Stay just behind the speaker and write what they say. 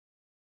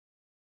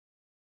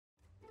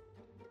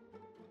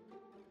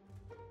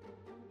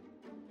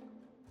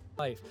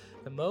life.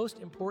 The most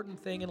important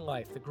thing in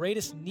life, the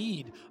greatest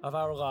need of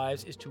our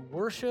lives, is to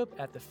worship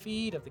at the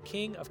feet of the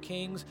King of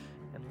Kings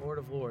and Lord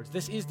of Lords.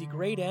 This is the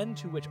great end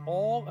to which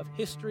all of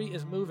history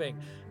is moving,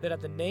 that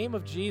at the name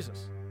of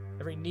Jesus,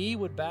 every knee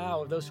would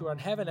bow of those who are in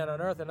heaven and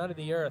on earth and under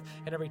the earth,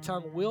 and every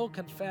tongue will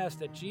confess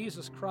that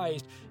Jesus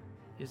Christ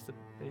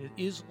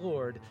is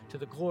Lord, to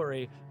the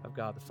glory of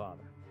God the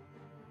Father.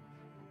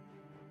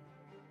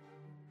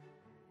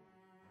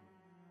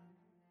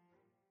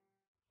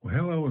 Well,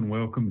 hello and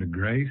welcome to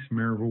Grace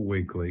Maryville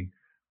Weekly,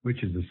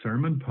 which is the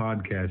sermon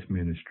podcast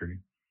ministry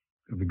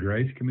of the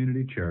Grace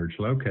Community Church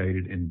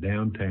located in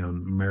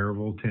downtown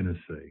Maryville,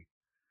 Tennessee.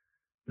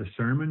 The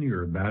sermon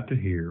you're about to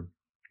hear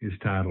is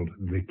titled,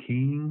 "The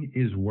King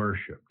is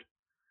Worshipped."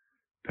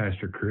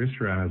 Pastor Chris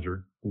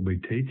Reiser will be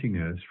teaching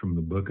us from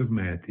the book of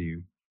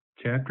Matthew,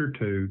 chapter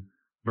 2,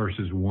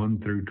 verses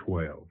 1 through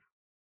 12.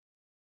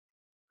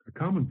 A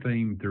common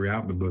theme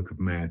throughout the book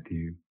of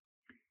Matthew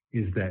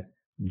is that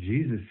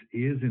Jesus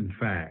is, in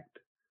fact,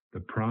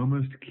 the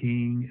promised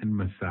King and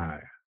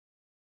Messiah.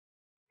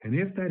 And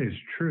if that is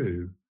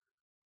true,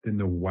 then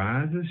the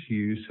wisest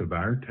use of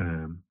our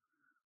time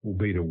will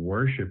be to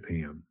worship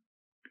Him.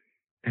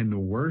 And the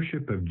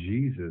worship of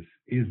Jesus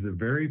is the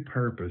very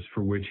purpose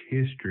for which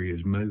history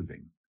is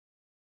moving.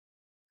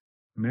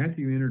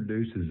 Matthew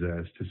introduces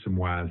us to some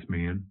wise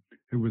men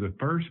who were the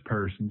first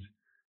persons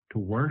to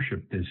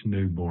worship this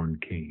newborn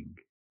King.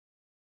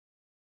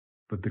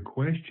 But the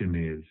question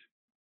is,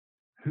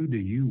 who do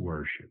you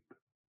worship?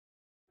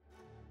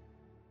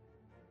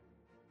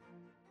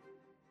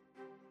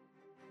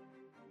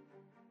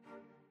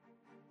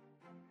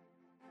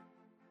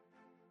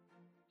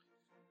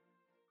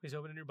 Please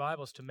open in your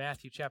Bibles to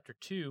Matthew chapter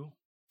 2. And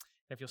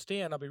if you'll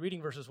stand, I'll be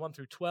reading verses 1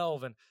 through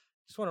 12. And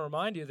just want to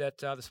remind you that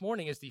this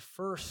morning is the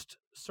first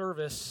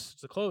service,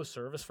 it's the closed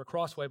service for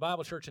Crossway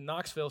Bible Church in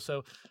Knoxville.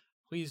 So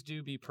please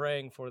do be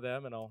praying for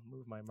them. And I'll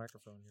move my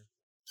microphone here.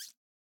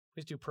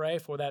 Please do pray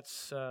for that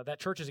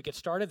church as it gets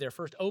started. Their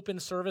first open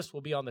service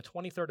will be on the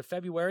 23rd of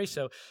February.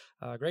 So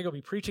Greg will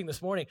be preaching this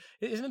morning.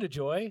 Isn't it a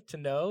joy to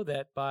know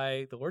that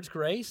by the Lord's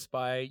grace,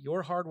 by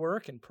your hard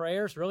work and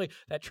prayers, really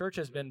that church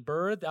has been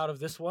birthed out of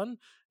this one,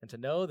 and to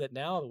know that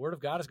now the Word of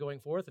God is going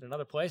forth in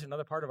another place,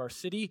 another part of our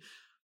city,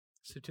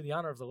 so to the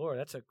honor of the Lord.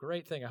 That's a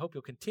great thing. I hope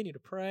you'll continue to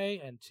pray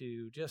and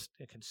to just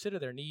consider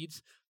their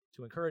needs,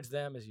 to encourage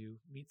them as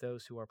you meet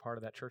those who are part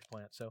of that church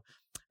plant. So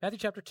Matthew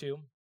chapter 2.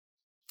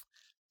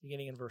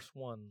 Beginning in verse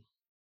 1.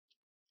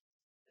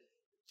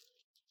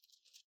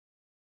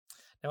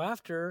 Now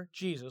after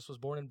Jesus was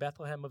born in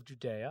Bethlehem of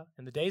Judea,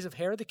 in the days of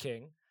Herod the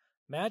king,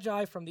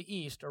 Magi from the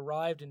east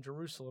arrived in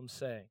Jerusalem,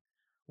 saying,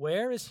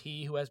 "Where is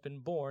he who has been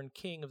born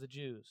King of the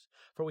Jews?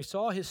 For we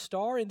saw his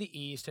star in the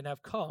east and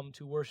have come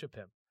to worship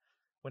him."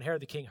 When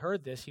Herod the king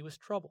heard this, he was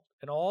troubled,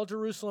 and all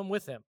Jerusalem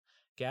with him.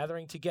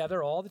 Gathering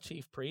together all the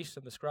chief priests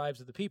and the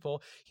scribes of the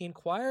people, he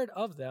inquired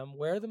of them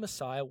where the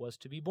Messiah was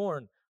to be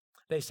born.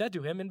 They said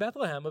to him, "In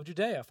Bethlehem of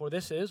Judea, for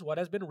this is what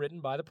has been written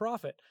by the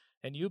prophet.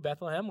 And you,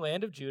 Bethlehem,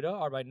 land of Judah,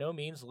 are by no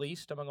means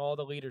least among all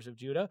the leaders of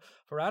Judah,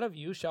 for out of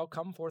you shall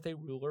come forth a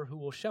ruler who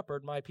will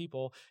shepherd my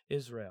people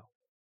Israel."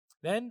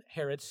 Then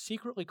Herod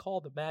secretly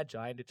called the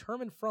Magi and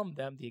determined from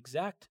them the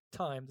exact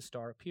time the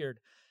star appeared.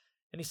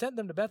 And he sent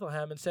them to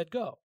Bethlehem and said,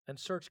 "Go and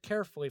search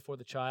carefully for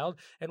the child,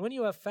 and when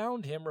you have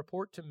found him,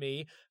 report to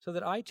me, so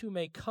that I too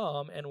may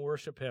come and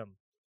worship him."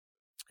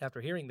 After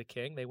hearing the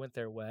king, they went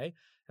their way,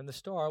 and the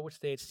star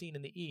which they had seen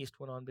in the east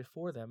went on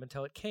before them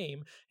until it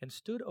came and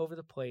stood over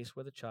the place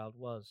where the child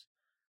was.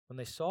 When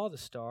they saw the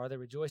star, they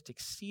rejoiced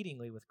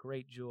exceedingly with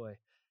great joy.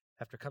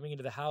 After coming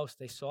into the house,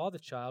 they saw the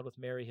child with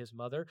Mary his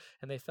mother,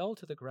 and they fell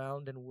to the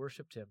ground and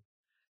worshipped him.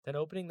 Then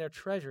opening their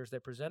treasures, they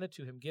presented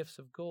to him gifts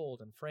of gold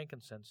and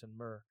frankincense and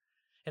myrrh.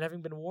 And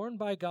having been warned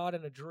by God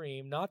in a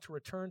dream not to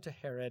return to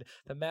Herod,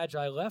 the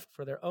Magi left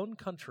for their own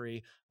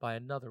country by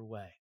another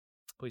way.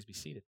 Please be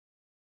seated.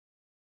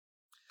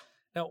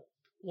 Now,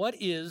 what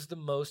is the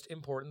most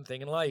important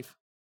thing in life?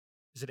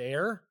 Is it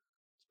air?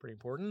 It's pretty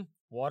important.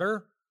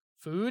 Water?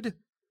 Food?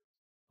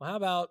 Well, how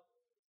about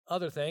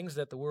other things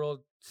that the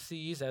world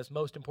sees as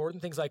most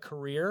important? Things like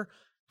career,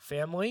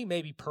 family,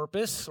 maybe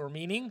purpose or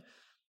meaning.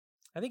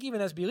 I think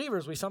even as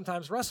believers, we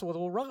sometimes wrestle with,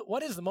 well,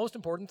 what is the most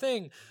important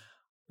thing?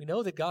 We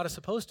know that God is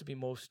supposed to be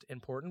most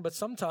important, but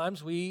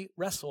sometimes we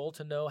wrestle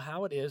to know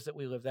how it is that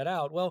we live that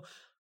out. Well,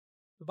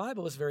 the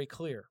Bible is very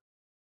clear.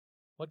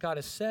 What God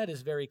has said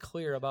is very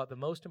clear about the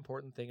most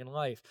important thing in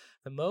life.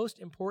 The most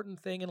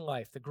important thing in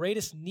life, the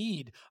greatest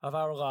need of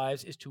our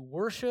lives, is to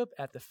worship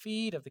at the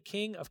feet of the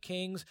King of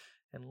Kings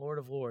and Lord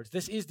of Lords.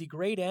 This is the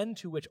great end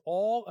to which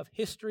all of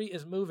history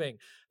is moving,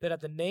 that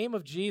at the name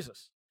of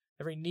Jesus,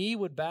 every knee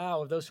would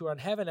bow of those who are in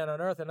heaven and on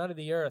earth and under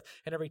the earth,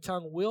 and every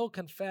tongue will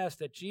confess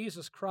that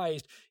Jesus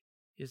Christ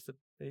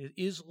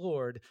is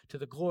Lord, to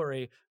the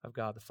glory of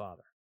God the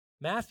Father.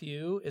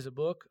 Matthew is a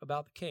book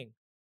about the King.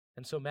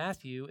 And so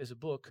Matthew is a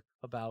book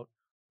about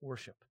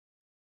worship.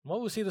 And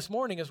what we'll see this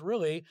morning is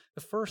really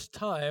the first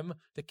time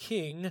the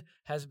King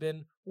has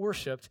been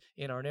worshiped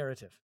in our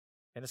narrative.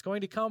 And it's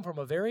going to come from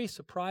a very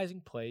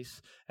surprising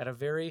place at a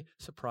very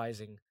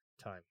surprising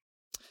time.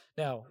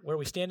 Now, where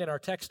we stand in our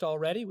text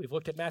already, we've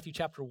looked at Matthew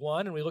chapter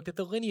 1, and we looked at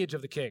the lineage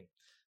of the king.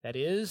 That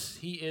is,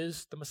 he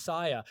is the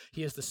Messiah.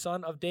 He is the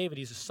son of David.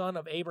 He's the son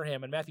of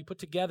Abraham. And Matthew put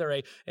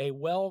together a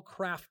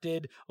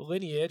well-crafted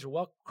lineage, a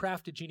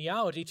well-crafted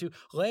genealogy to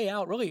lay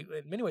out, really,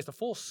 in many ways, the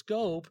full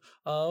scope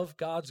of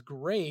God's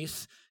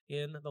grace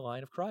in the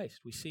line of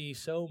Christ. We see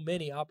so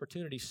many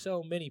opportunities,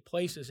 so many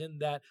places in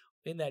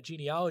that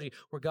genealogy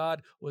where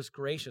God was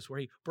gracious,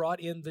 where he brought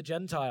in the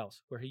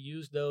Gentiles, where he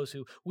used those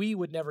who we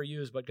would never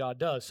use, but God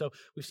does. So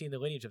we've seen the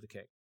lineage of the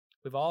king.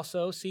 We've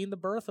also seen the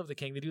birth of the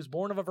king, that he was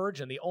born of a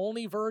virgin, the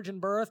only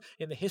virgin birth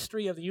in the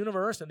history of the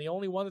universe and the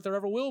only one that there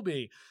ever will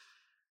be.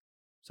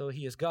 So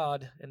he is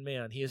God and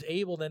man. He is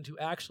able then to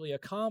actually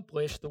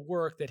accomplish the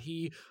work that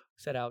he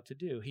set out to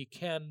do. He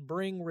can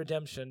bring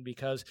redemption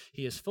because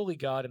he is fully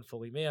God and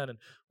fully man. And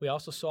we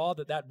also saw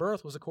that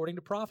birth was according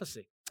to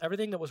prophecy.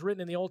 Everything that was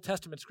written in the Old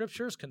Testament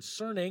scriptures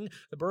concerning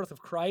the birth of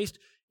Christ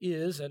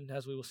is, and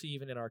as we will see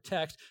even in our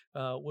text,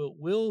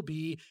 will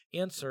be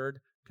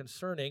answered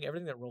concerning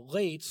everything that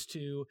relates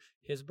to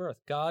his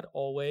birth. God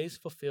always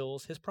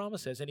fulfills his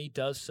promises, and he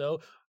does so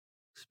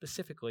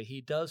specifically. He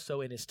does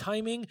so in his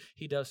timing.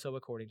 He does so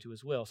according to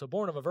his will. So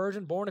born of a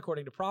virgin, born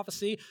according to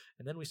prophecy,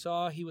 and then we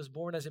saw he was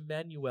born as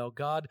Emmanuel,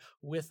 God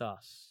with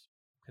us.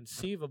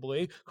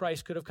 Conceivably,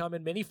 Christ could have come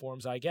in many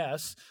forms, I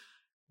guess,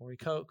 or he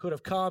could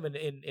have come in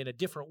a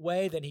different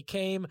way than he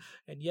came,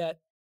 and yet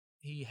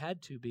he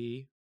had to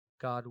be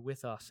God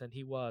with us, and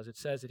he was. It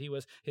says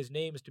that his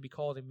name is to be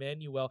called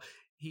Emmanuel.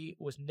 He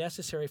was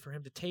necessary for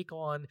him to take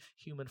on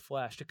human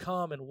flesh, to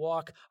come and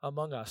walk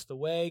among us. The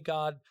way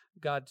God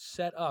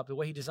set up, the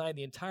way he designed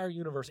the entire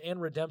universe and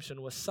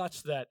redemption was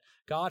such that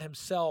God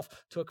himself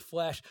took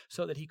flesh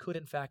so that he could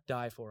in fact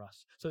die for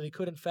us, so that he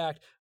could in fact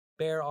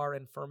bear our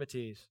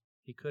infirmities.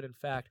 He could in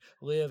fact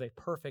live a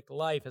perfect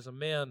life as a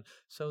man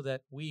so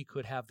that we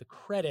could have the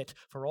credit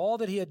for all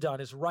that he had done,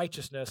 his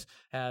righteousness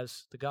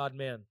as the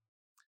God-man.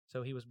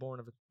 So he was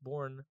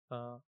born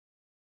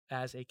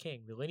as a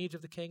king, the lineage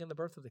of the king and the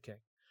birth of the king.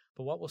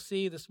 But what we'll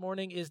see this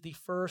morning is the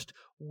first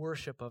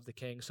worship of the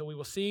king. So we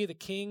will see the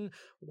king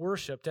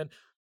worshipped. And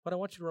what I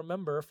want you to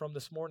remember from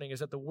this morning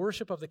is that the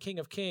worship of the King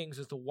of Kings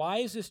is the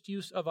wisest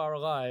use of our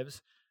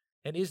lives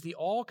and is the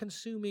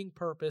all-consuming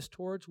purpose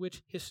towards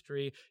which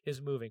history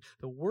is moving.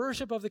 The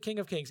worship of the King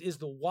of Kings is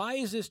the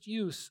wisest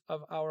use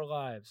of our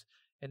lives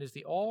and is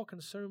the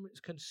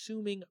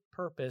all-consuming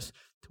purpose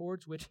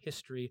towards which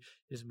history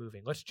is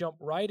moving. Let's jump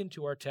right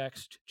into our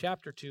text,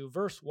 chapter 2,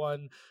 verse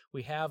 1.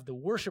 We have the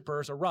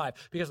worshipers arrive,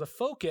 because the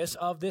focus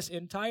of this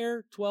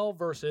entire 12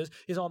 verses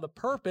is on the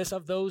purpose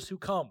of those who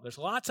come. There's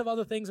lots of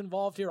other things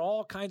involved here,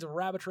 all kinds of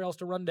rabbit trails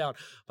to run down,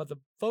 but the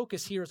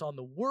focus here is on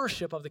the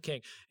worship of the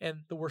king and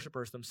the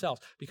worshipers themselves,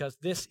 because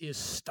this is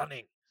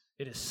stunning.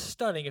 It is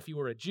stunning. If you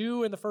were a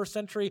Jew in the first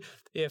century,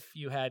 if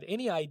you had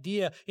any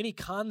idea, any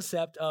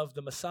concept of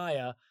the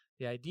Messiah,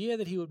 the idea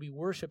that he would be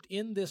worshipped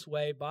in this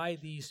way by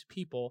these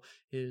people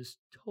is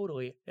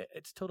totally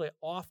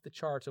off the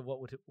charts of what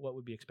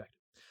would be expected.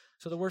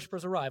 So the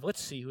worshipers arrive.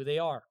 Let's see who they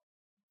are.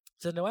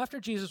 It says, now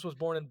after Jesus was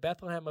born in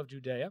Bethlehem of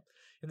Judea,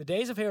 in the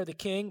days of Herod the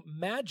king,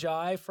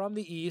 Magi from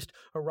the east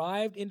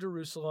arrived in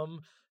Jerusalem,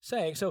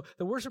 saying, so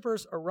the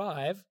worshipers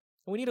arrive.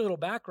 We need a little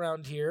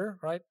background here,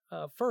 right?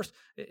 First,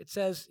 it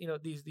says,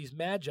 these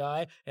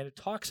magi, and it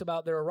talks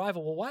about their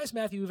arrival. Well, why is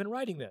Matthew even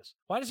writing this?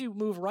 Why does he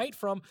move right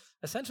from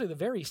essentially the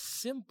very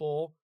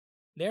simple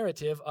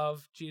narrative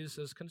of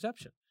Jesus'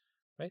 conception,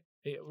 right?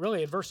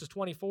 Really, in verses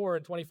 24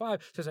 and 25,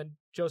 it says, and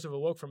Joseph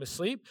awoke from his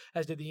sleep,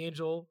 as did the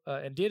angel,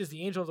 and did as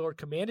the angel of the Lord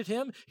commanded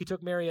him. He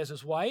took Mary as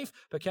his wife,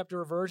 but kept her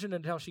a virgin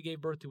until she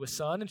gave birth to a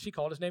son, and she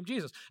called his name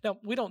Jesus. Now,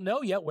 we don't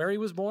know yet where he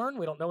was born.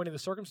 We don't know any of the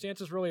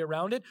circumstances really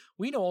around it.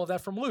 We know all of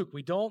that from Luke.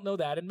 We don't know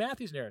that in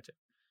Matthew's narrative.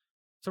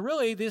 So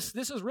really, this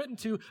is written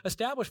to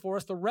establish for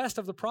us the rest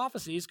of the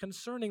prophecies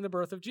concerning the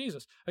birth of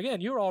Jesus.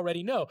 Again, you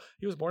already know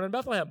he was born in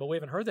Bethlehem, but we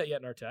haven't heard that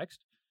yet in our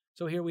text.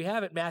 So here we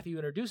have it. Matthew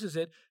introduces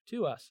it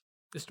to us.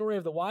 The story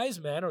of the wise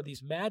men, or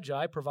these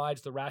magi,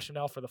 provides the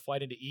rationale for the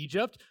flight into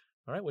Egypt,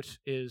 all right, which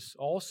is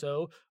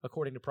also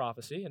according to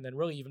prophecy, and then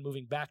really even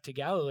moving back to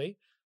Galilee.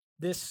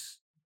 This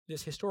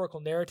historical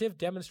narrative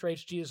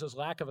demonstrates Jesus'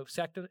 lack of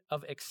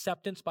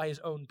acceptance by his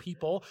own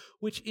people,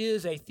 which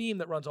is a theme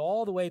that runs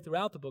all the way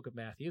throughout the book of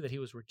Matthew, that he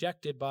was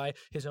rejected by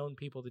his own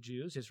people, the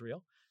Jews,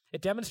 Israel.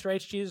 It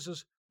demonstrates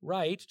Jesus'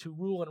 right to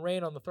rule and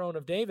reign on the throne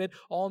of David.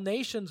 All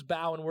nations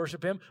bow and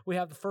worship him. We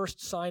have the first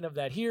sign of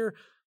that here.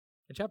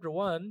 And chapter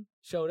 1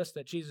 showed us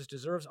that Jesus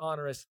deserves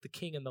honor as the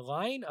king in the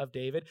line of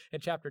David,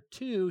 and chapter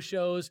 2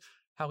 shows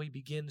how he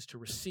begins to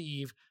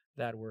receive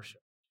that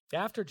worship.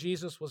 After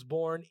Jesus was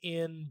born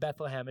in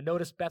Bethlehem, and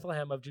notice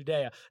Bethlehem of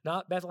Judea,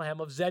 not Bethlehem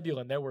of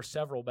Zebulun. There were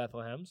several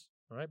Bethlehems,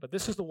 all right, but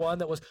this is the one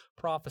that was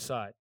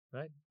prophesied,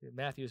 right?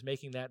 Matthew is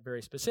making that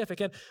very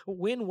specific. And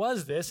when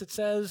was this? It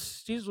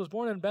says Jesus was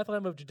born in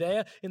Bethlehem of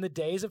Judea in the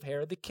days of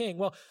Herod the king.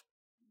 Well,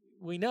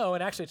 we know,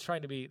 and actually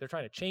they're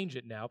trying to change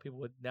it now. People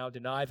would now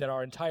deny that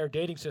our entire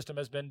dating system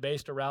has been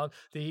based around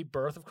the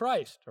birth of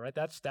Christ, all right?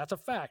 That's a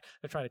fact.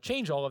 They're trying to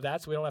change all of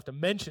that so we don't have to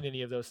mention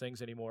any of those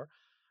things anymore,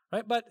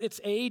 right? But it's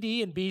AD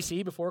and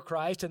BC, before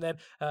Christ, and then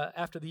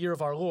after the year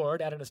of our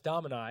Lord, Adonais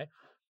Domini.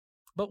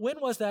 But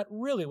when was that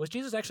really? Was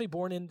Jesus actually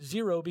born in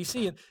 0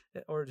 BC?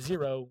 Or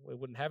 0, it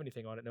wouldn't have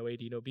anything on it, no AD,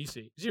 no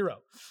BC. 0.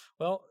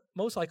 Well,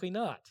 most likely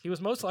not. He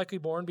was most likely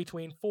born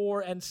between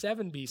 4 and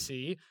 7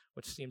 BC,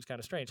 which seems kind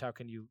of strange. How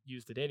can you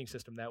use the dating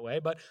system that way?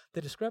 But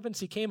the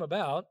discrepancy came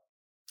about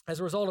as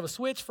a result of a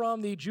switch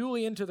from the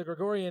Julian to the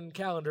Gregorian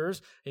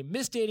calendars, a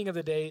misdating of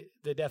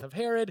the death of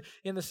Herod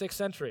in the 6th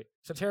century.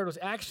 Since Herod was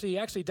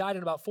actually died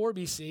in about 4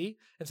 BC,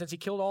 and since he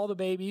killed all the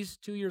babies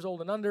 2 years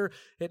old and under,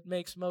 it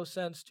makes most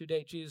sense to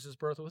date Jesus'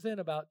 birth within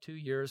about 2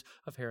 years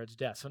of Herod's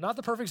death. So not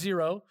the perfect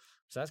 0,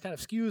 so that kind of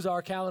skews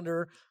our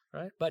calendar,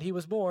 right? But he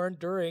was born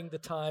during the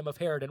time of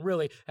Herod, and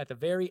really at the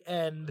very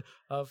end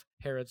of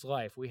Herod's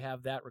life. We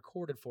have that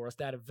recorded for us,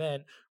 that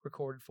event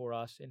recorded for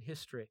us in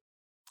history.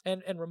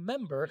 And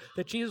remember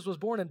that Jesus was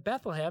born in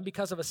Bethlehem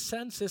because of a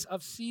census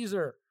of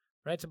Caesar,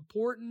 right? It's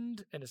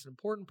important, and it's an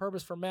important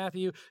purpose for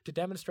Matthew to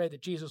demonstrate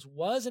that Jesus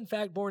was in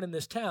fact born in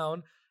this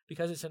town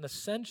because it's an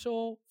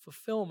essential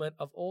fulfillment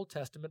of Old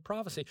Testament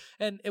prophecy.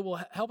 And it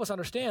will help us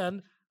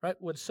understand, right,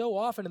 when so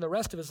often in the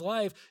rest of his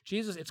life,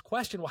 it's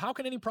questioned, well, how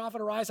can any prophet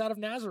arise out of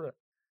Nazareth?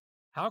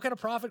 How can a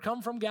prophet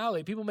come from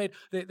Galilee? People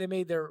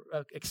made their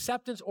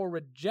acceptance or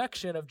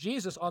rejection of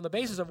Jesus on the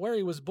basis of where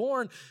he was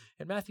born.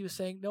 And Matthew is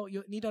saying, no,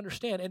 you need to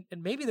understand.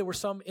 And maybe there were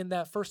some in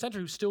that first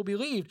century who still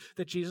believed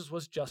that Jesus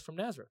was just from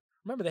Nazareth.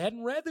 Remember, they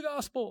hadn't read the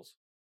Gospels.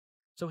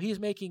 So he's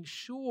making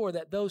sure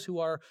that those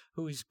who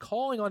he's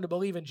calling on to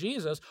believe in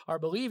Jesus are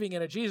believing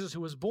in a Jesus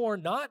who was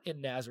born not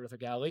in Nazareth of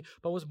Galilee,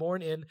 but was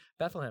born in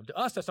Bethlehem. To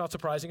us, that's not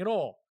surprising at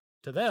all.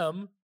 To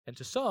them, and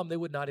to some, they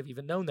would not have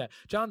even known that.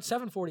 John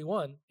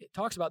 7:41, it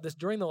talks about this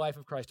during the life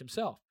of Christ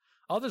himself.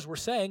 Others were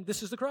saying,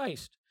 this is the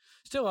Christ.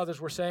 Still others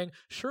were saying,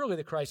 surely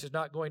the Christ is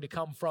not going to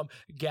come from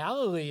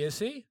Galilee, is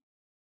he?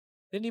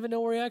 Didn't even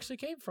know where he actually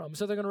came from.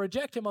 So they're going to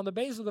reject him on the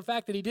basis of the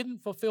fact that he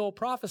didn't fulfill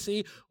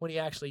prophecy when he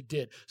actually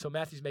did. So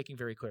Matthew's making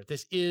very clear,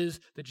 this is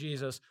the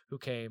Jesus who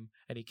came,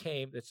 and he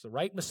came, it's the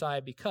right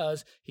Messiah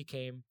because he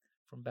came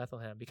from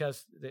Bethlehem.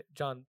 Because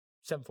John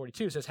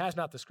 7:42 says, has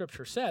not the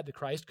scripture said the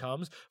Christ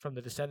comes from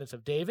the descendants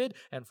of David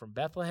and from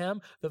Bethlehem,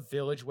 the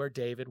village where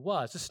David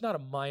was? This is not a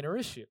minor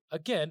issue.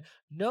 Again,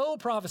 no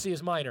prophecy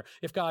is minor.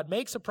 If God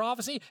makes a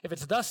prophecy, if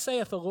it's thus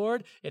saith the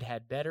Lord, it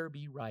had better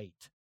be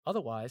right.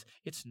 Otherwise,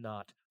 it's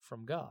not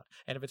from God.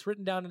 And if it's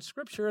written down in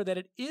scripture that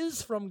it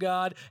is from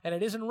God and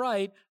it isn't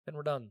right, then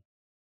we're done.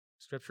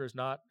 Scripture is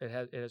not, it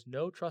has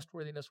no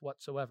trustworthiness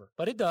whatsoever.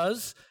 But it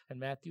does, and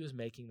Matthew is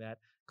making that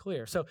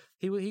clear. So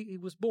he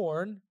was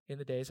born in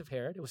the days of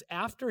Herod. It was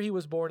after he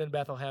was born in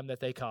Bethlehem that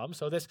they come.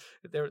 So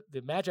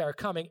the Magi are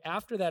coming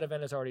after that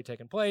event has already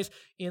taken place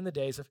in the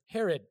days of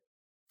Herod.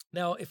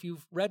 Now, if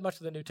you've read much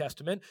of the New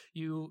Testament,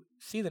 you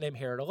see the name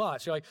Herod a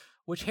lot. So you're like,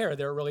 which Herod?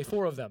 There are really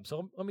 4 of them.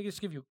 So let me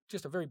just give you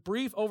just a very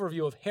brief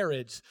overview of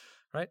Herods,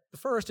 right? The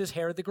first is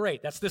Herod the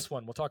Great. That's this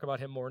one. We'll talk about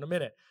him more in a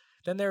minute.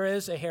 Then there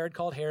is a Herod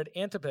called Herod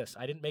Antipas.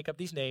 I didn't make up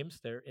these names.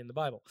 They're in the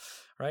Bible,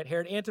 right?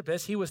 Herod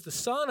Antipas, he was the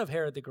son of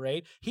Herod the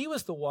Great. He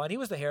was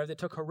the Herod that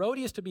took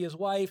Herodias to be his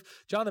wife.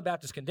 John the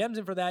Baptist condemns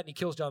him for that, and he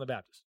kills John the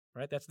Baptist,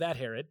 right? That's that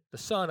Herod, the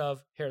son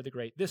of Herod the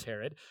Great, this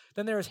Herod.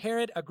 Then there is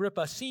Herod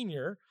Agrippa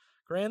Sr.,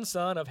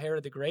 grandson of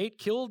Herod the Great,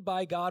 killed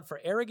by God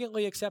for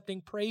arrogantly accepting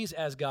praise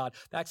as God.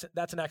 That's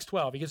in Acts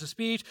 12. He gives a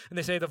speech, and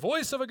they say, the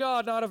voice of a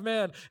God, not of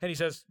man. And he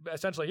says,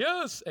 essentially,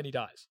 yes, and he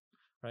dies.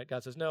 Right?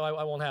 God says, no,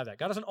 I won't have that.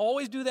 God doesn't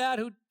always do that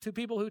to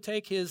people who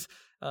take his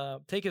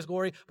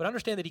glory, but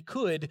understand that he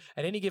could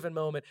at any given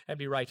moment and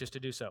be righteous to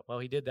do so. Well,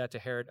 he did that to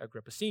Herod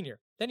Agrippa Sr.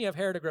 Then you have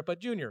Herod Agrippa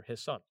Jr.,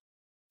 his son.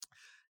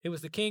 It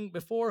was the king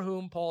before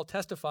whom Paul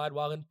testified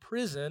while in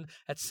prison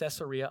at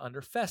Caesarea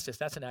under Festus.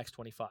 That's in Acts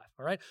 25.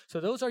 All right? So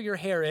those are your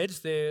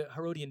Herods, the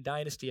Herodian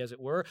dynasty, as it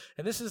were.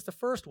 And this is the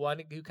first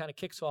one who kind of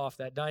kicks off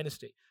that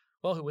dynasty.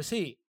 Well, who was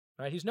he?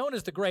 Right? He's known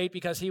as the Great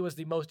because he was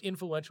the most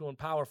influential and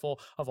powerful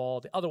of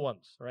all the other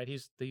ones. Right?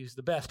 He's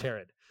the best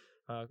Herod,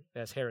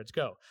 as Herods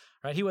go.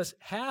 Right? He was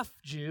half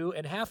Jew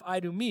and half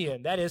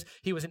Idumean. That is,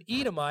 he was an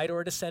Edomite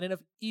or a descendant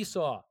of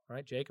Esau.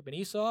 Right? Jacob and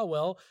Esau,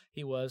 well,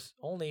 he was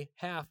only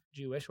half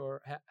Jewish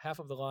or half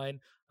of the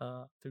line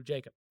through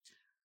Jacob,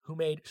 who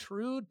made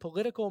shrewd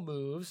political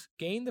moves,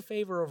 gained the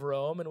favor of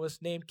Rome, and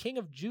was named king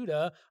of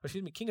Judea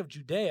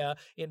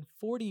in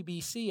 40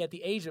 BC at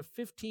the age of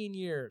 15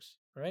 years.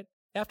 Right?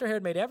 After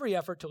Herod made every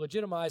effort to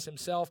legitimize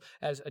himself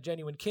as a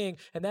genuine king,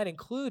 and that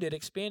included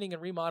expanding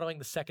and remodeling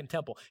the Second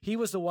Temple. He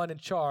was the one in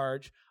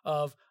charge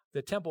of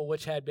the temple,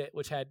 which had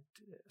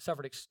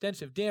suffered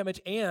extensive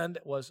damage and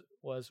was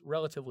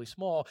relatively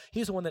small.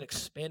 He's the one that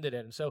expanded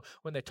it. And so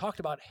when they talked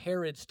about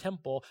Herod's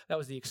temple, that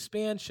was the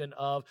expansion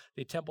of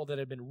the temple that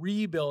had been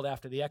rebuilt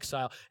after the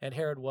exile. And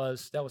Herod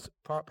that was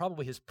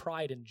probably his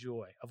pride and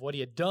joy of what he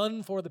had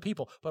done for the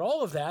people. But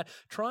all of that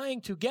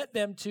trying to get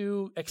them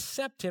to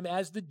accept him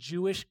as the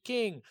Jewish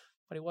king.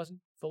 But he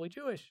wasn't fully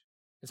Jewish.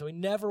 And so he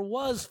never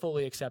was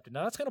fully accepted.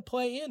 Now that's going to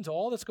play into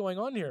all that's going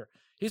on here.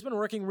 He's been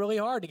working really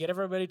hard to get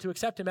everybody to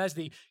accept him as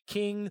the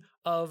king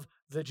of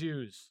the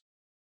Jews,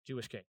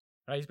 Jewish king.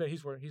 Right?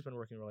 He's been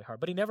working really hard,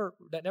 but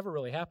that never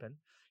really happened.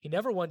 He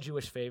never won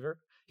Jewish favor.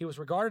 He was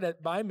regarded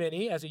by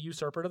many as a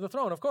usurper to the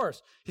throne. Of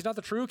course, he's not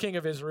the true king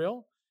of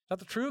Israel, not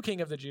the true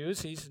king of the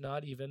Jews. He's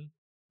not even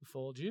a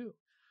full Jew.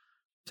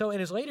 So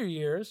in his later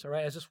years, all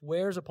right, as this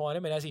wears upon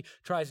him and as he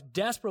tries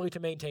desperately to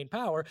maintain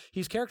power,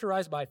 he's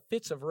characterized by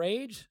fits of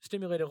rage,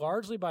 stimulated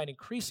largely by an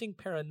increasing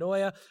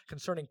paranoia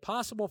concerning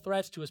possible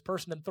threats to his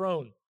person and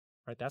throne.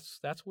 Right?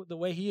 That's what the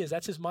way he is.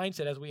 That's his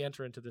mindset as we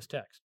enter into this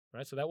text.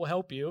 Right? So that will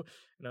help you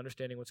in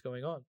understanding what's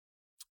going on.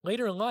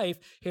 Later in life,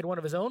 he had one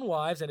of his own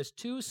wives and his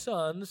 2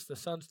 sons, the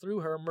sons through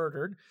her,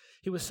 murdered.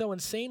 He was so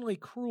insanely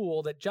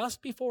cruel that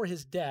just before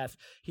his death,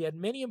 he had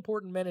many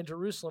important men in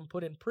Jerusalem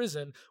put in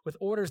prison with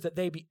orders that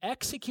they be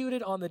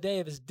executed on the day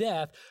of his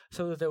death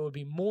so that there would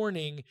be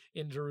mourning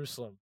in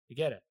Jerusalem. You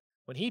get it?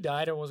 When he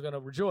died, everyone was going to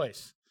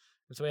rejoice.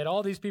 And so he had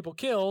all these people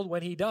killed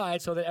when he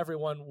died so that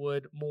everyone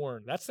would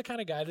mourn. That's the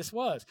kind of guy this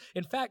was.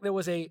 In fact, there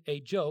was a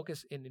joke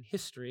in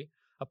history,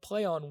 a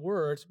play on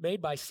words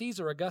made by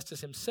Caesar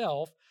Augustus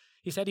himself.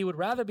 He said he would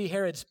rather be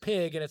Herod's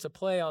pig, and it's a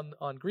play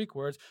on Greek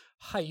words.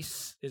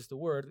 Heis is the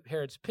word,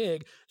 Herod's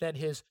pig, than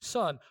his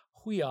son,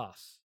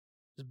 Huios.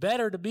 It's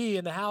better to be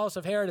in the house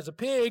of Herod as a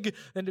pig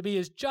than to be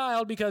his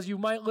child because you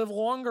might live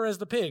longer as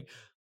the pig.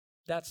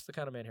 That's the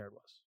kind of man Herod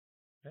was.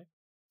 Okay?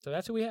 So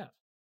that's who we have.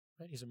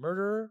 Right? He's a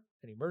murderer,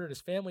 and he murdered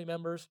his family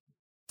members,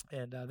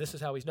 and this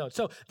is how he's known.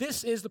 So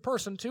this is the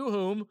person to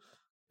whom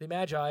the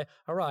Magi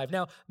arrive.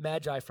 Now,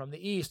 Magi from the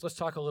east, let's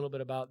talk a little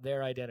bit about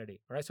their identity.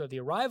 All right, so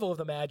the arrival of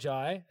the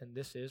Magi, and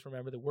this is,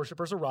 remember, the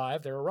worshipers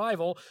arrive, their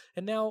arrival.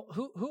 And now,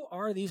 who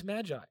are these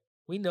Magi?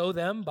 We know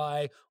them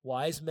by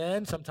wise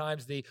men,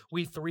 sometimes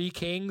we 3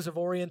 kings of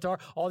Orient are,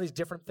 all these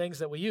different things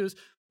that we use.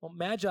 Well,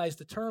 Magi is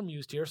the term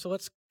used here, so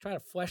let's try to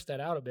flesh that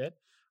out a bit.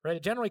 Right?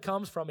 It generally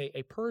comes from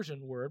a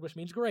Persian word, which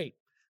means great.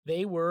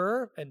 They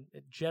were, and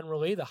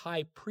generally, the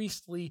high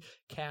priestly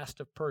caste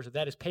of Persia.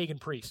 That is pagan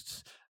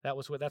priests.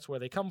 That's where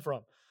they come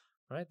from.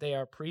 Right? They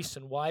are priests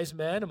and wise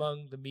men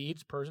among the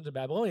Medes, Persians, and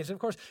Babylonians. And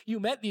of course, you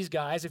met these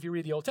guys, if you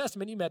read the Old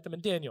Testament, you met them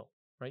in Daniel.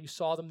 Right? You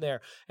saw them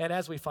there. And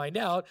as we find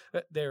out,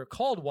 they're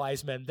called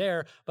wise men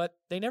there, but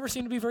they never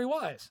seem to be very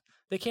wise.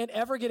 They can't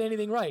ever get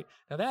anything right.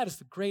 Now that is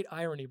the great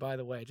irony, by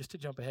the way, just to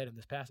jump ahead in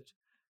this passage.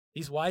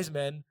 These wise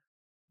men,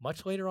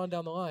 much later on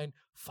down the line,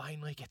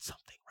 finally get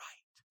something right.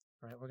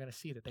 Right, we're going to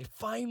see that they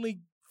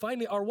finally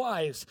are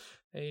wise.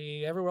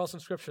 Everywhere else in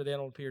Scripture, they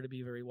don't appear to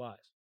be very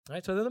wise. All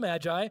right, so they're the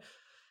Magi.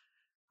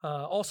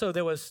 Also,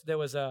 there was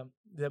the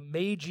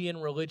Magian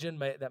religion.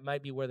 That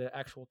might be where the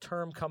actual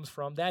term comes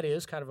from. That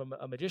is kind of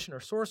a magician or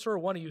sorcerer,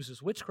 one who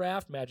uses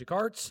witchcraft, magic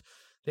arts.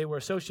 They were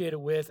associated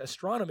with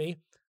astronomy.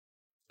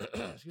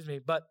 Excuse me,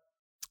 but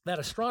that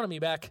astronomy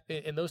back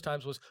in those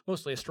times was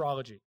mostly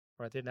astrology.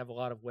 Right? They didn't have a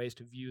lot of ways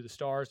to view the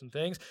stars and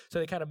things, so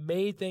they kind of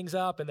made things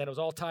up, and then it was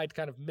all tied to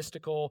kind of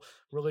mystical,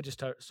 religious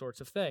sorts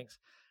of things.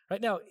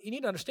 Right now, you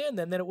need to understand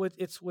then that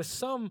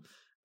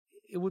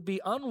it would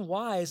be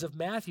unwise of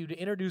Matthew to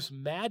introduce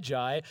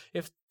Magi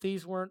if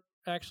these weren't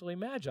actually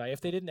Magi,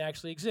 if they didn't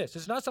actually exist.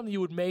 It's not something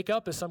you would make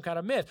up as some kind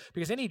of myth,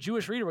 because any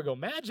Jewish reader would go,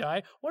 Magi?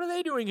 What are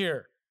they doing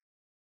here?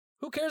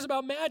 Who cares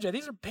about Magi?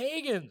 These are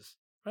pagans.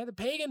 Right? The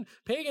pagan,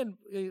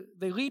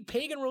 they lead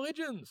pagan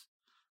religions.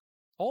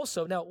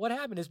 Also, now what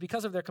happened is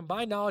because of their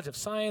combined knowledge of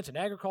science and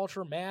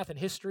agriculture, math and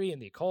history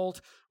and the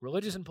occult,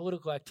 religious and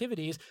political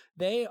activities,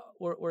 they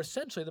were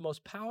essentially the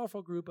most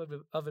powerful group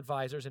of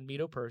advisors in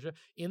Medo-Persia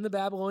in the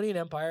Babylonian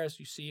Empire,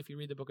 as you see if you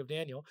read the book of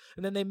Daniel.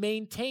 And then they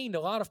maintained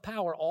a lot of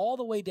power all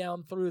the way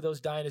down through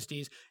those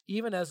dynasties,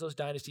 even as those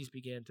dynasties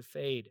began to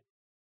fade.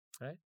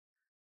 Right?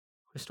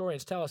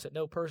 Historians tell us that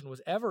no Persian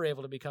was ever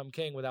able to become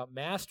king without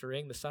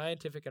mastering the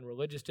scientific and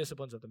religious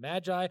disciplines of the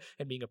Magi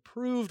and being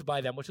approved by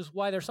them, which is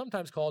why they're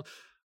sometimes called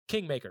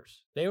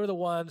kingmakers. They were the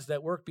ones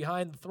that worked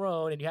behind the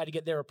throne, and you had to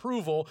get their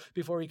approval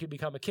before you could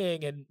become a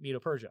king in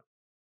Medo-Persia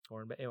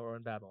or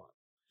in Babylon.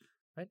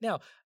 Right?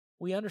 Now,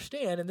 we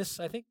understand, and this,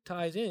 I think,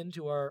 ties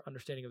into our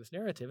understanding of this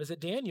narrative, is that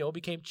Daniel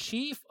became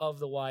chief of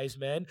the wise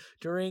men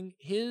during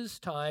his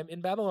time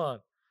in Babylon.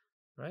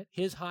 Right?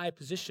 His high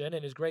position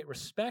and his great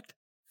respect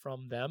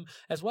from them,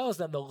 as well as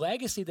then the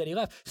legacy that he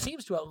left,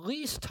 seems to at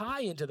least tie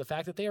into the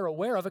fact that they are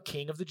aware of a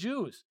king of the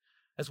Jews,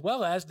 as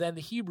well as then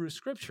the Hebrew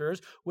Scriptures,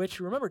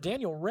 which, remember,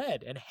 Daniel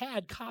read and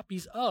had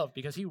copies of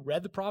because he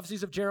read the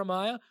prophecies of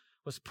Jeremiah,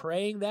 was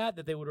praying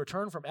that they would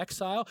return from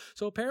exile.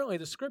 So apparently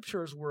the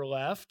Scriptures were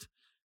left,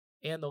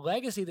 and the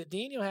legacy that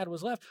Daniel had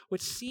was left,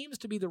 which seems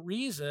to be the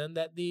reason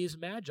that these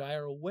Magi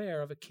are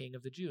aware of a king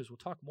of the Jews. We'll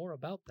talk more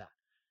about that.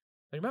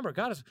 But remember,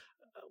 God is...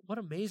 what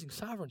amazing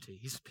sovereignty.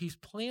 He's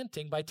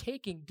planting by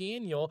taking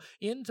Daniel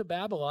into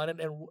Babylon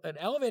and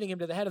elevating him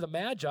to the head of the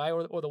Magi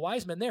or the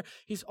wise men there.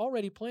 He's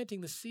already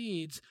planting the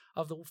seeds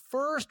of the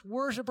first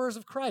worshipers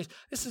of Christ.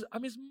 It's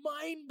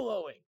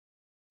mind-blowing.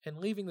 And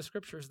leaving the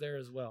Scriptures there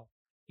as well.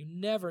 You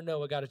never know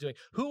what God is doing.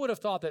 Who would have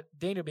thought that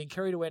Daniel being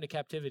carried away into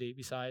captivity,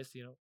 besides,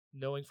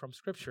 knowing from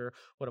Scripture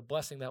what a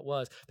blessing that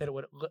was, that it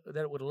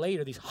would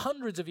later, these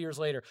hundreds of years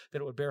later,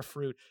 that it would bear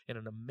fruit in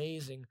an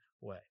amazing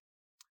way.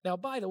 Now,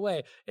 by the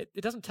way,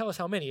 it doesn't tell us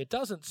how many. It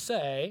doesn't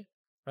say,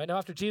 right now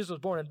after Jesus was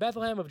born in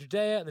Bethlehem of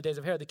Judea in the days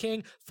of Herod the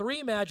king,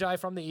 3 magi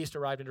from the east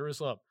arrived in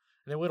Jerusalem.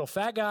 And they were little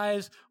fat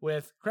guys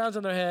with crowns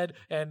on their head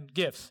and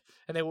gifts.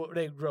 And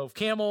they drove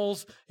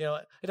camels.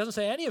 It doesn't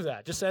say any of that.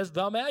 It just says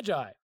the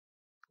magi.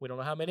 We don't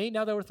know how many.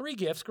 Now, there were 3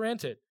 gifts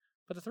granted.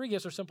 But the 3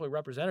 gifts are simply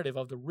representative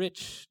of the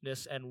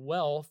richness and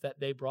wealth that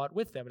they brought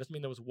with them. It doesn't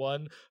mean there was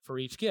one for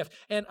each gift.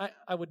 And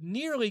I would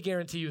nearly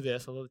guarantee you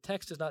this, although the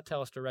text does not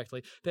tell us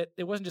directly, that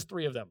it wasn't just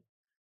 3 of them.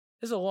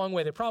 This is a long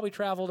way. They probably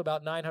traveled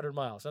about 900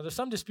 miles. Now, there's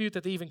some dispute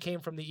that they even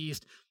came from the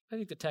east. I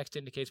think the text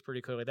indicates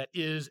pretty clearly that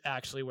is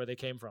actually where they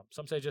came from.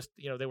 Some say just,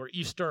 they were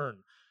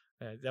Eastern.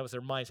 That was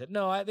their mindset.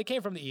 No, they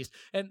came from the east,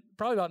 and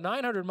probably about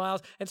 900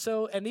 miles.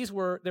 And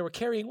they were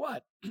carrying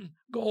what?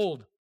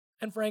 Gold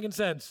and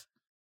frankincense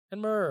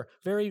and myrrh,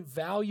 very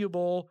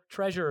valuable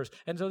treasures.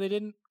 And so they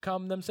didn't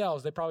come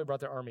themselves. They probably brought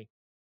their army.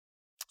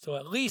 So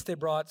at least they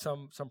brought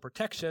some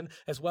protection,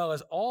 as well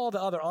as all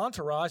the other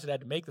entourage that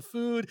had to make the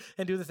food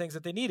and do the things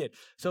that they needed.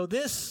 So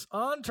this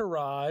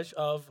entourage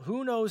of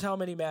who knows how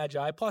many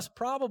magi, plus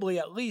probably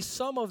at least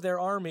some of their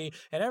army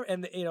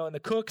and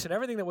the cooks and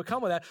everything that would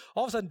come with that,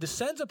 all of a sudden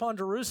descends upon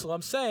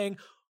Jerusalem saying,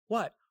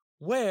 what?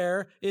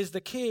 Where is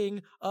the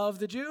King of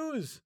the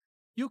Jews?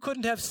 You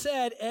couldn't have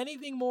said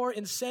anything more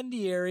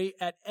incendiary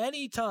at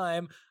any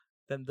time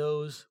than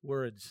those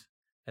words.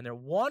 And they're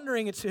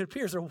wandering, it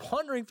appears, they're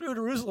wandering through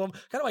Jerusalem,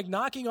 kind of like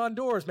knocking on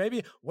doors.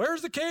 Maybe,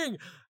 where's the king?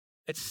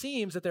 It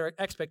seems that their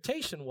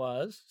expectation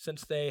was,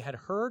 since they had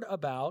heard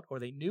about, or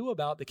they knew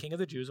about the King of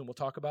the Jews, and we'll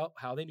talk about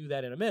how they knew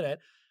that in a minute,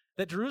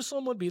 that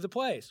Jerusalem would be the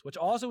place, which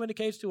also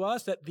indicates to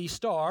us that the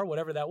star,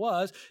 whatever that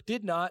was,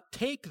 did not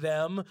take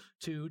them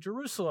to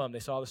Jerusalem. They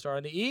saw the star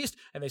in the east,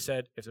 and they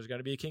said, if there's going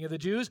to be a King of the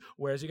Jews,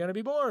 where's he going to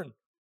be born?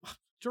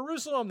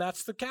 Jerusalem,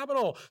 that's the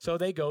capital. So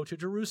they go to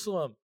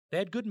Jerusalem. They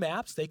had good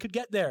maps. They could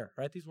get there,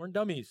 right? These weren't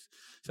dummies.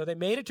 So they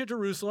made it to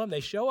Jerusalem. They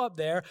show up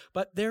there,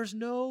 but there's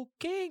no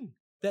king,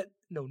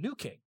 no new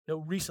king, no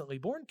recently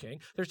born king.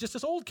 There's just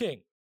this old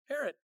king,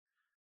 Herod.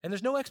 And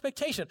there's no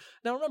expectation.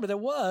 Now, remember, there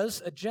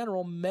was a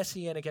general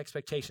messianic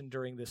expectation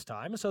during this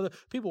time. And so the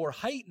people were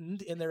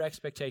heightened in their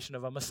expectation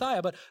of a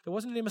Messiah, but there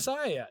wasn't any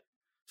Messiah yet.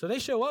 So they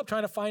show up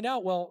trying to find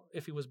out, well,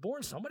 if he was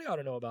born, somebody ought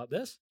to know about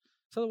this.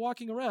 So they're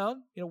walking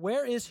around,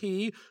 where is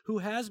he who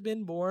has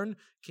been born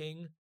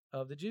King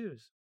of the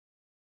Jews?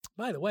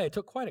 By the way, it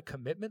took quite a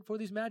commitment for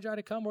these magi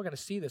to come. We're going to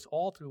see this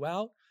all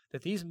throughout,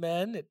 that these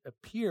men, it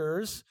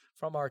appears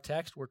from our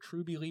text, were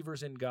true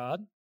believers in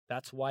God.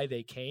 That's why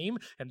they came,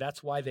 and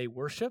that's why they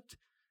worshiped.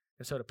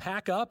 And so to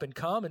pack up and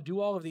come and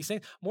do all of these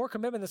things, more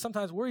commitment than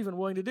sometimes we're even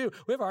willing to do.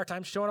 We have a hard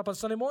time showing up on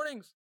Sunday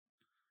mornings.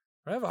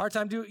 We have a hard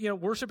time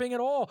worshiping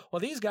at all. Well,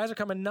 these guys are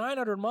coming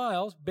 900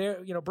 miles,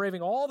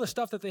 braving all the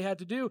stuff that they had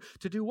to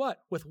do what?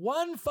 With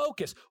one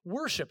focus,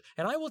 worship.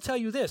 And I will tell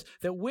you this,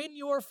 that when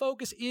your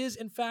focus is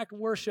in fact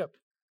worship,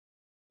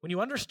 when you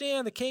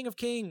understand the King of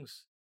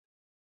Kings,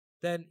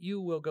 then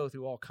you will go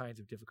through all kinds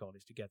of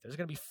difficulties to get there. There's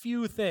going to be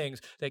few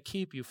things that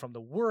keep you from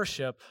the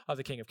worship of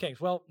the King of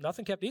Kings. Well,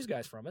 nothing kept these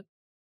guys from it.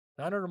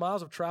 900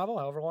 miles of travel,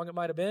 however long it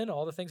might have been,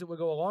 all the things that would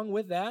go along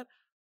with that.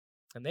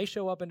 And they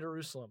show up in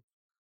Jerusalem.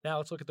 Now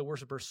let's look at the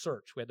worshipers'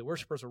 search. We had the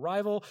worshipers'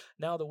 arrival,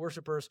 now the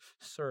worshipers'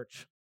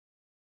 search.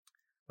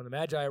 When the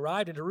Magi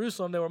arrived in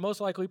Jerusalem, they were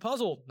most likely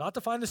puzzled not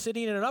to find the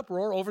city in an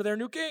uproar over their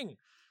new king.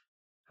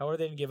 However,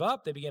 they didn't give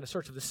up. They began a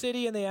search of the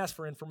city, and they asked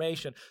for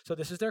information. So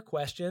this is their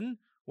question.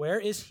 Where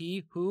is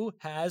he who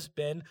has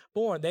been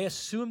born? They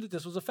assumed that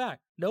this was a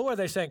fact. Nowhere are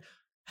they saying,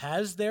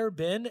 has there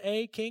been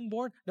a king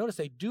born? Notice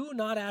they do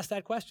not ask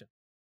that question.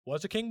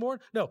 Was a king born?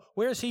 No.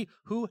 Where is he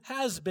who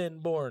has been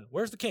born?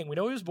 Where's the king? We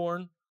know he was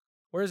born.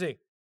 Where is he?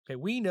 Okay,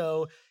 we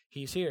know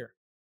he's here,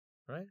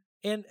 right?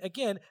 And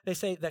again, they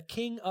say the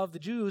King of the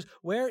Jews.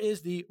 Where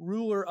is the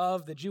ruler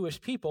of the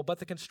Jewish people? But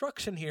the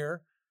construction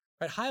here,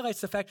 right, highlights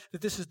the fact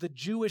that this is the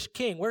Jewish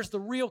king. Where's the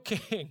real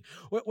king?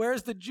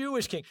 Where's the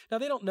Jewish king? Now,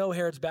 they don't know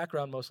Herod's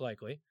background, most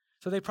likely,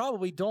 so they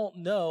probably don't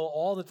know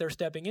all that they're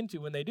stepping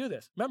into when they do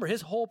this. Remember,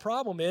 his whole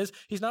problem is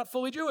he's not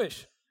fully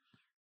Jewish.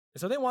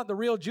 And so they want the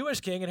real Jewish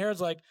king, and Herod's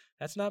like,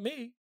 that's not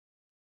me.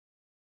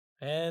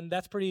 And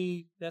that's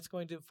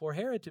going to, for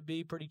Herod to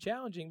be pretty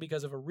challenging,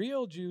 because if a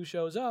real Jew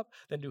shows up,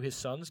 then do his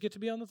sons get to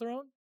be on the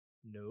throne?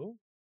 No.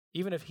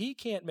 Even if he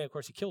can't, of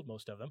course he killed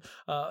most of them.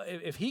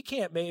 If he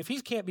can't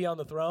be on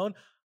the throne,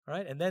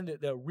 right? And then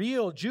the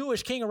real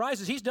Jewish king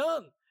arises, he's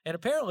done. And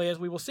apparently, as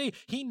we will see,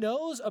 he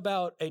knows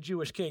about a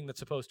Jewish king that's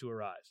supposed to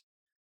arise.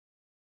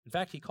 In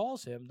fact, he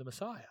calls him the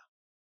Messiah.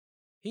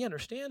 He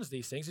understands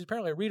these things. He's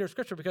apparently a reader of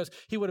Scripture because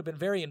he would have been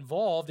very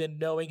involved in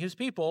knowing his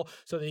people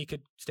so that he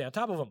could stay on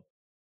top of them.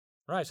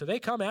 Right, so they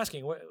come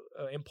asking,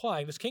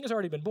 implying this king has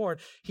already been born.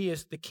 He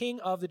is the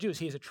King of the Jews.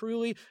 He is a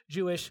truly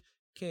Jewish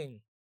king.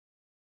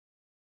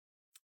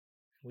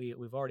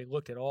 We've already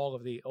looked at all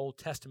of the Old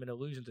Testament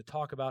allusions to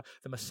talk about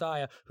the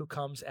Messiah who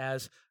comes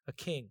as a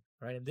king,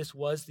 right? And this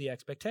was the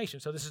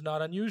expectation. So this is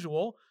not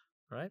unusual,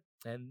 right?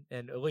 And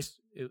at least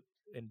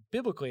and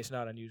biblically, it's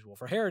not unusual.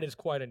 For Herod, it's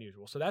quite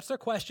unusual. So that's their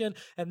question.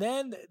 And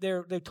then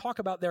they talk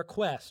about their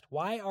quest.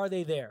 Why are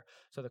they there?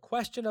 So the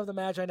question of the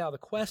Magi now, the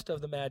quest of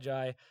the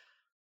Magi,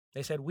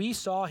 they said, we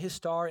saw his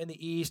star in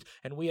the east,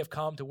 and we have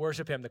come to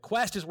worship him. The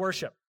quest is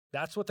worship.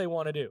 That's what they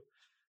want to do.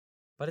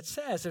 But it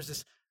says there's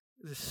this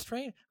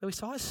strange, that we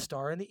saw his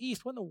star in the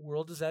east. What in the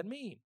world does that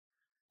mean?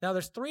 Now,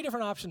 there's three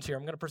different options here.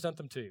 I'm going to present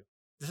them to you.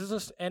 This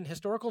is an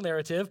historical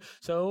narrative,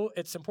 so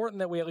it's important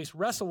that we at least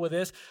wrestle with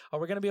this. Are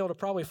we going to be able to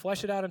probably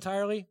flesh it out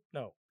entirely?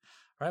 No. All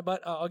right,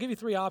 but I'll give you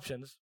three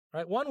options.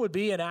 Right? One would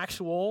be an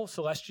actual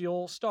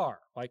celestial star,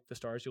 like the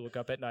stars you look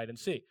up at night and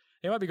see.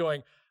 You might be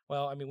going,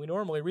 well, I mean, we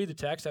normally read the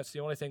text. That's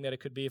the only thing that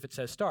it could be if it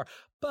says star.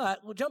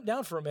 But we'll jump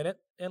down for a minute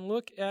and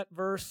look at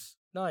verse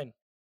 9. It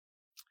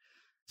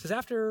says,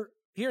 after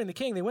hearing the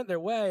king, they went their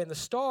way, and the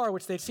star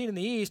which they'd seen in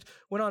the east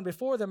went on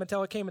before them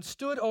until it came and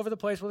stood over the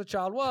place where the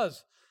child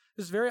was.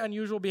 This is very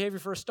unusual behavior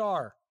for a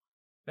star.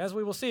 And as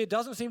we will see, it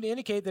doesn't seem to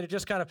indicate that it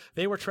just kind of,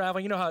 they were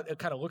traveling. You know how it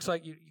kind of looks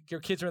like your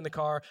kids are in the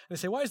car, and they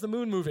say, why is the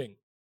moon moving?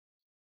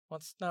 Well,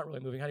 it's not really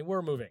moving, honey.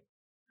 We're moving.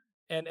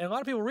 And a lot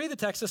of people read the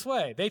text this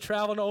way. They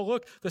travel, and oh,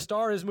 look, the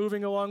star is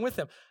moving along with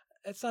them.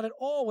 That's not at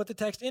all what the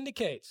text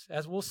indicates,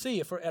 as we'll see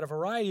at a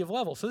variety of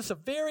levels. So this is a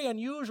very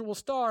unusual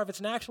star if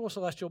it's an actual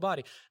celestial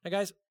body. Now,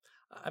 guys,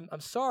 I'm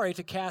sorry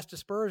to cast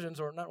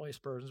aspersions, or not really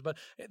aspersions, but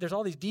there's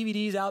all these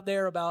DVDs out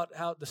there about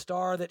how the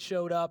star that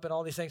showed up and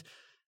all these things.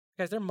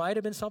 Guys, there might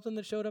have been something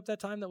that showed up that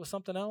time that was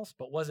something else,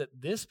 but was it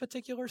this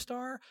particular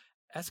star?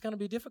 That's going to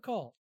be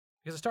difficult.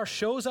 Because the star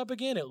shows up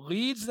again. It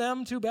leads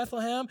them to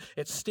Bethlehem.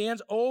 It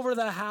stands over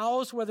the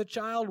house where the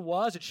child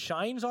was. It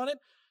shines on it.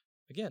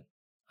 Again,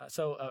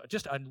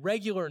 just a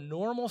regular,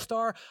 normal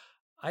star,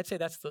 I'd say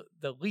that's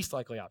the least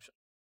likely option.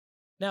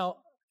 Now,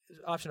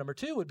 option number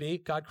two would be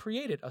God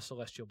created a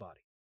celestial body.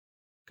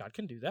 God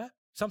can do that.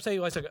 Some say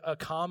it's a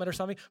comet or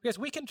something. Because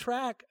we can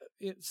track,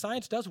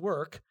 science does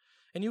work,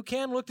 and you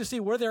can look to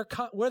see were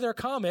there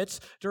comets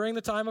during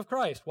the time of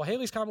Christ. Well,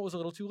 Halley's Comet was a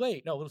little too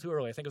late. No, a little too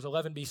early. I think it was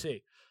 11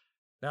 BC.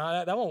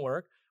 Now, that won't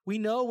work. We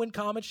know when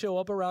comets show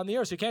up around the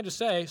earth. So you can't just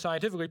say,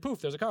 scientifically,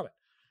 poof, there's a comet.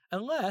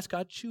 Unless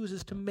God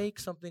chooses to make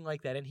something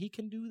like that, and he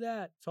can do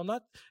that. So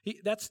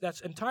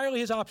that's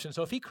entirely his option.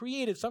 So if he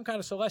created some kind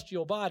of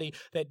celestial body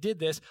that did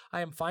this,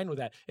 I am fine with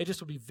that. It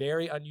just would be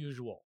very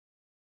unusual.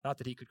 Not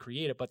that he could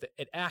create it, but that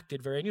it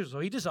acted very unusual. So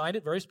he designed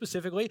it very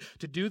specifically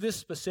to do this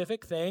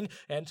specific thing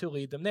and to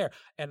lead them there.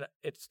 And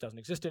it doesn't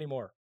exist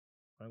anymore.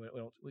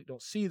 We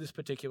don't see this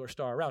particular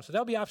star around. So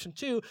that'll be option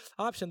two.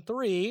 Option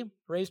three,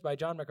 raised by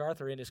John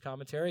MacArthur in his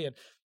commentary, and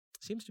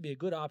seems to be a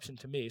good option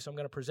to me, so I'm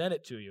going to present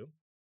it to you,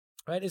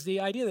 right, is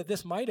the idea that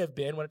this might have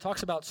been, when it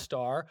talks about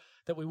star,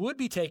 that we would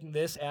be taking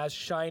this as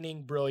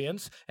shining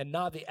brilliance and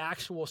not the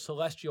actual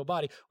celestial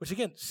body, which,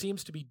 again,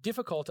 seems to be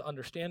difficult to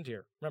understand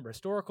here. Remember,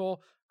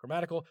 historical,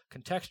 grammatical,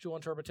 contextual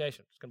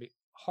interpretation. It's going to be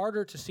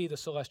harder to see the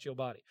celestial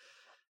body.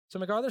 So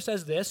MacArthur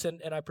says this,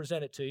 and I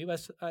present it to you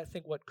as I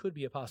think what could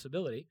be a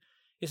possibility.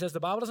 He says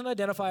the Bible doesn't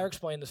identify or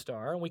explain the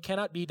star, and we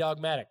cannot be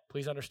dogmatic.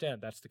 Please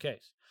understand that's the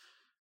case,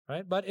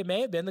 right? But it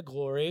may have been the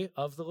glory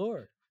of the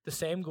Lord, the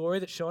same glory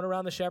that shone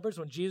around the shepherds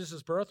when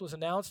Jesus' birth was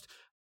announced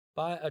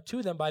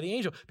to them by the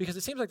angel, because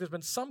it seems like there's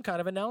been some kind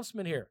of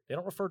announcement here. They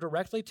don't refer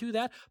directly to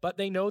that, but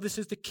they know this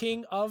is the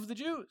King of the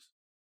Jews,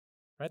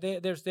 right?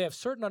 They have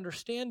certain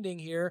understanding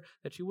here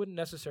that you wouldn't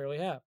necessarily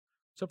have.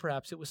 So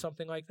perhaps it was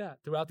something like that.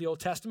 Throughout the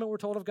Old Testament, we're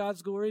told of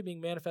God's glory being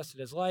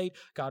manifested as light,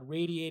 God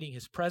radiating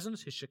his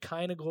presence, his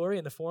Shekinah glory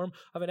in the form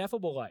of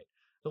ineffable light.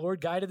 The Lord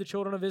guided the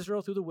children of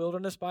Israel through the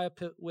wilderness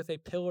with a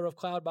pillar of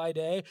cloud by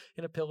day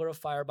and a pillar of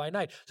fire by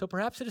night. So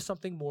perhaps it is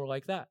something more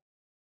like that,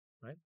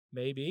 right?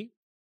 Maybe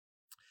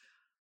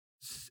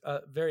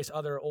various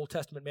other Old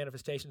Testament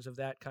manifestations of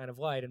that kind of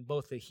light. And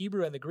both the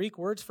Hebrew and the Greek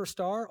words for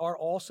star are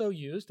also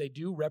used. They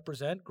do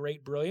represent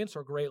great brilliance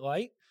or great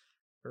light.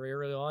 Very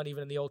early on,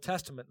 even in the Old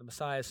Testament, the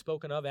Messiah is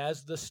spoken of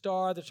as the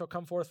star that shall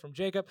come forth from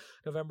Jacob,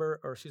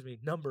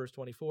 Numbers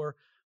 24.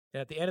 And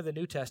at the end of the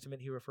New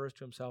Testament, he refers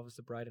to himself as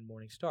the bright and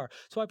morning star.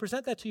 So I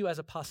present that to you as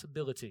a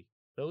possibility.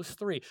 Those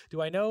three.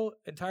 Do I know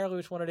entirely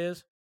which one it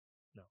is?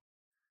 No.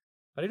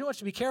 But I do want you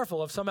to be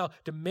careful of somehow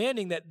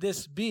demanding that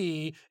this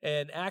be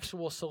an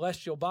actual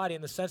celestial body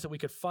in the sense that we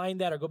could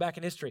find that or go back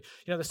in history.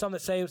 You know, there's some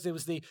that say it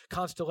was the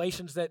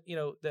constellations that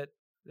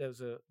there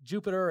was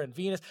Jupiter and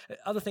Venus,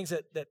 other things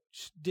that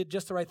did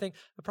just the right thing.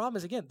 The problem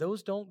is, again,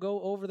 those don't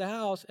go over the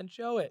house and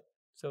show it.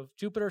 So if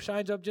Jupiter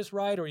shines up just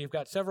right, or you've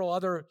got several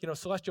other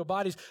celestial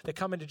bodies that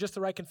come into just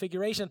the right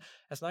configuration,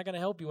 that's not going to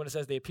help you when it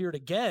says they appeared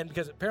again,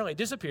 because it apparently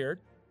disappeared.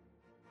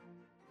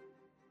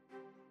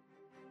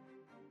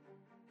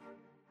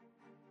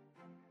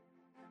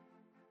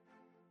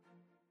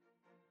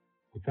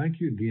 Well, thank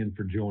you again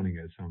for joining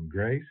us on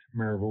Grace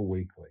Maryville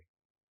Weekly.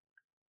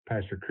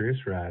 Pastor Chris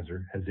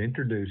Reiser has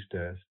introduced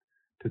us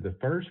to the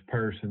first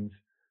persons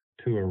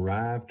to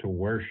arrive to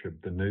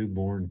worship the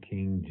newborn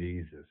King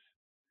Jesus.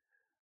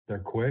 Their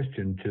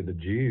question to the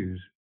Jews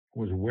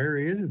was, where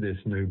is this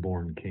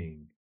newborn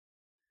King?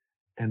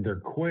 And their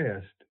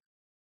quest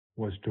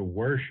was to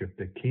worship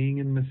the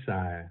King and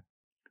Messiah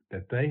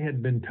that they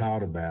had been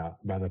taught about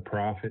by the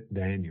prophet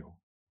Daniel.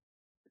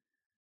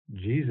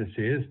 Jesus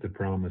is the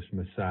promised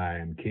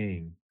Messiah and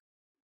King.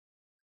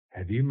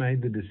 Have you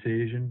made the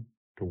decision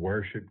to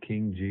worship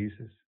King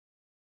Jesus?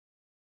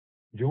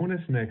 Join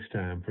us next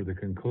time for the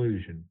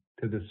conclusion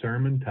to the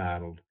sermon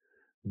titled,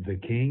 "The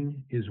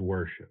King is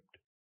Worshipped."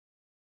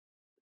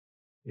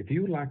 If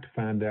you would like to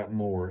find out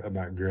more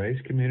about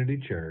Grace Community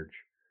Church,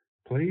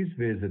 please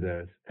visit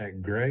us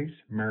at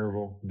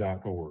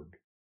gracemaryville.org.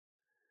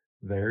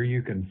 There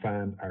you can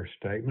find our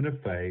statement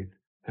of faith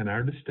and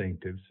our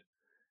distinctives,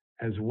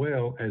 as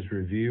well as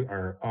review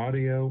our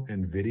audio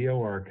and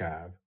video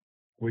archive,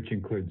 which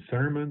includes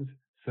sermons,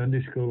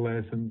 Sunday school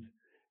lessons,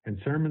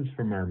 and sermons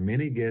from our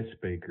many guest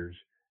speakers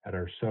at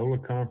our SOLA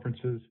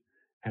conferences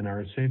and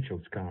our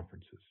Essentials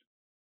conferences.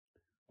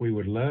 We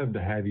would love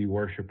to have you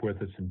worship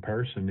with us in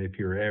person if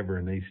you're ever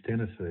in East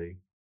Tennessee.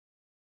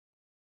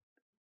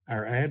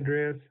 Our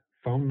address,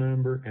 phone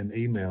number, and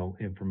email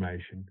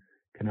information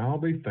can all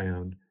be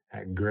found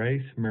at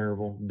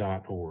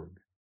gracemaryville.org.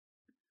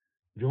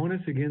 Join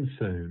us again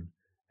soon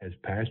as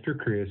Pastor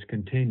Chris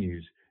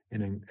continues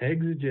in an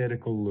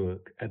exegetical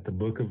look at the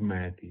book of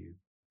Matthew.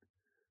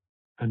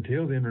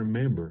 Until then,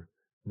 remember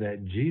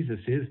that Jesus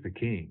is the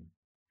King,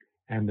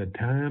 and the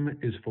time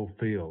is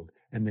fulfilled,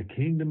 and the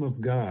kingdom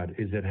of God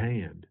is at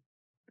hand.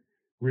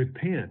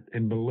 Repent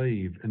and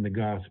believe in the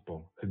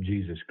gospel of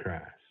Jesus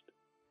Christ.